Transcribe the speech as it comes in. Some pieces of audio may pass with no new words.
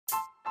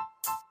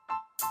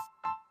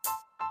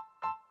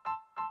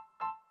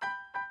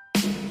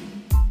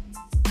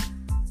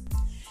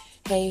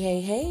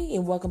Hey,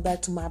 and welcome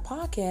back to my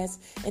podcast.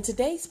 In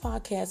today's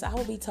podcast, I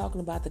will be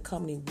talking about the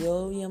company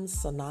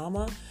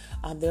Williams-Sonoma.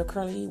 They're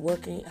currently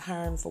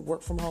hiring for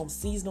work from home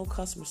seasonal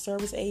customer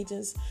service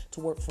agents to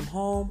work from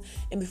home.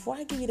 And before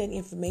I give you that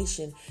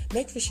information,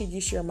 make sure you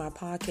share my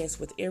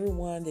podcast with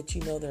everyone that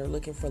you know that are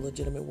looking for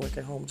legitimate work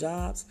at home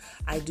jobs.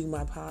 I do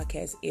my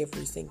podcast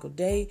every single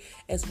day,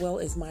 as well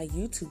as my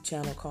YouTube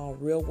channel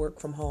called Real Work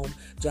From Home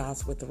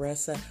Jobs with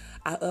Theresa.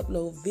 I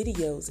upload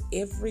videos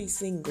every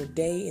single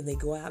day, and they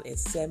go out at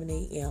 7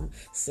 a.m.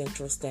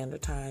 Central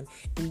Standard Time.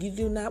 And you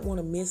do not want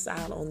to miss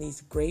out on these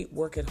great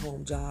work at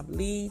home job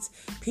leads.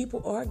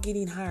 People are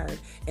getting hired,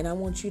 and I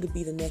want you to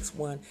be the next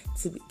one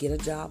to get a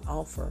job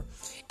offer.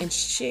 And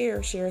share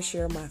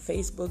my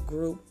Facebook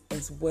group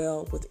as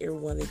well with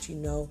everyone that you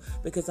know,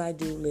 because I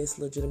do list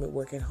legitimate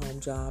work at home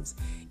jobs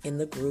in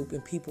the group,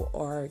 and people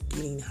are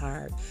getting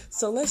hired.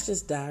 So let's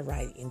just dive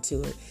right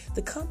into it.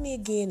 The company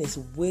again is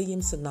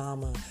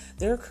Williams-Sonoma.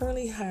 They're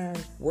currently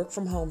hiring work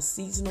from home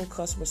seasonal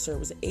customer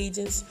service agents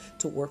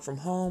to work from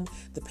home.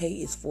 The pay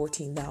is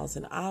 $14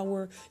 an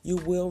hour. You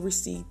will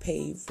receive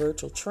paid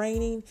virtual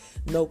training.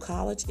 No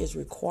college is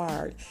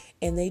required.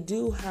 And they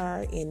do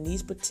hire in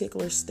these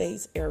particular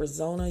states: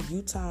 Arizona,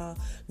 Utah,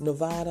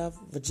 Nevada,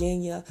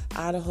 Virginia,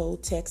 Idaho,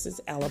 Texas,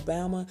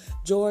 Alabama,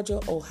 Georgia,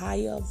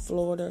 Ohio,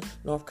 Florida,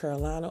 North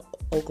Carolina,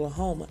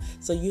 Oklahoma.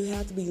 So you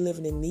have to be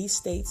living in these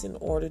states in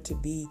order to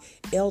be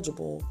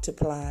eligible to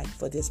apply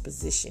for this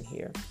position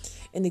here.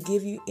 And to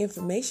give you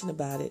information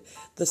about it,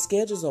 the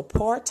schedules are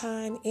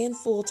part-time and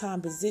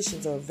full-time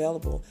positions are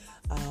available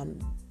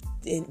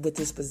with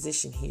this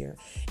position here.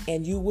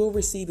 And you will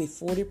receive a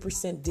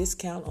 40%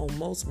 discount on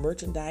most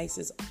merchandise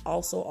is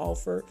also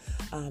offered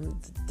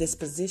this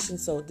position.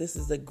 So this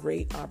is a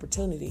great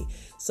opportunity.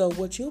 So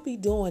what you'll be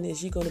doing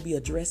is you're going to be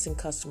addressing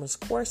customers'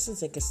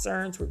 questions and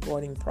concerns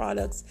regarding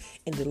products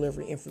and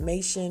delivery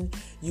information.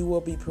 You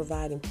will be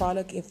providing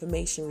product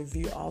information,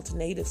 review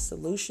alternative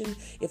solution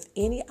if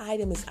any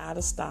item is out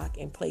of stock,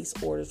 and place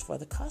orders for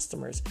the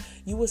customers.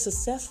 You will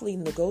successfully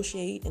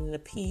negotiate and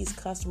appease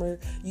customer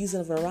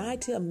using a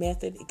variety of methods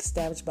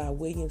established by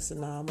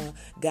Williams-Sonoma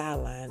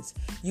guidelines.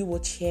 You will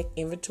check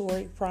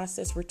inventory,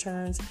 process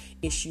returns,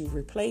 issue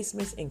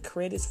replacements and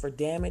credits for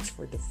damage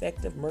for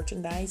defective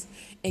merchandise,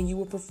 and you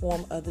will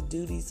perform other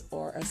duties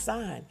or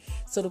assigned.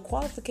 So the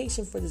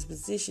qualification for this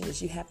position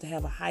is you have to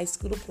have a high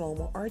school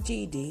diploma or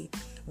GED,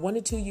 1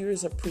 to 2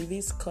 years of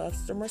previous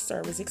customer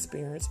service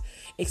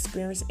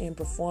experience in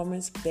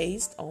performance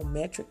based on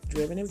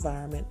metric-driven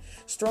environment,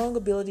 strong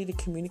ability to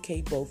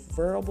communicate both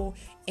verbal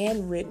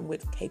and written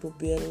with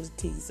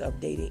capabilities of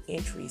data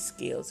entry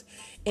skills.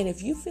 And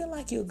if you feel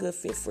like you're a good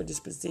fit for this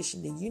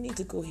position, then you need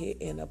to go ahead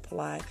and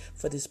apply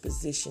for this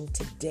position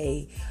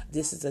today.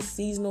 This is a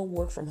seasonal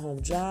work from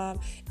home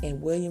job,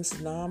 and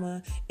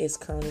Williams-Sonoma is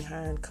currently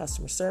hiring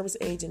customer service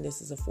agent.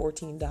 This is a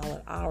 $14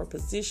 an hour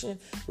position,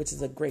 which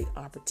is a great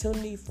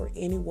opportunity for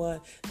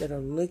anyone that are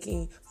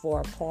looking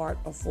for a part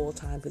or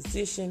full-time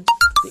position.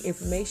 The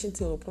information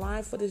to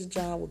apply for this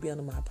job will be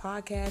under my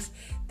podcast.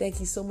 Thank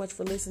you so much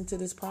for listening to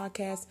this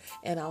podcast,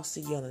 and I'll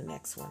see you on the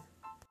next one.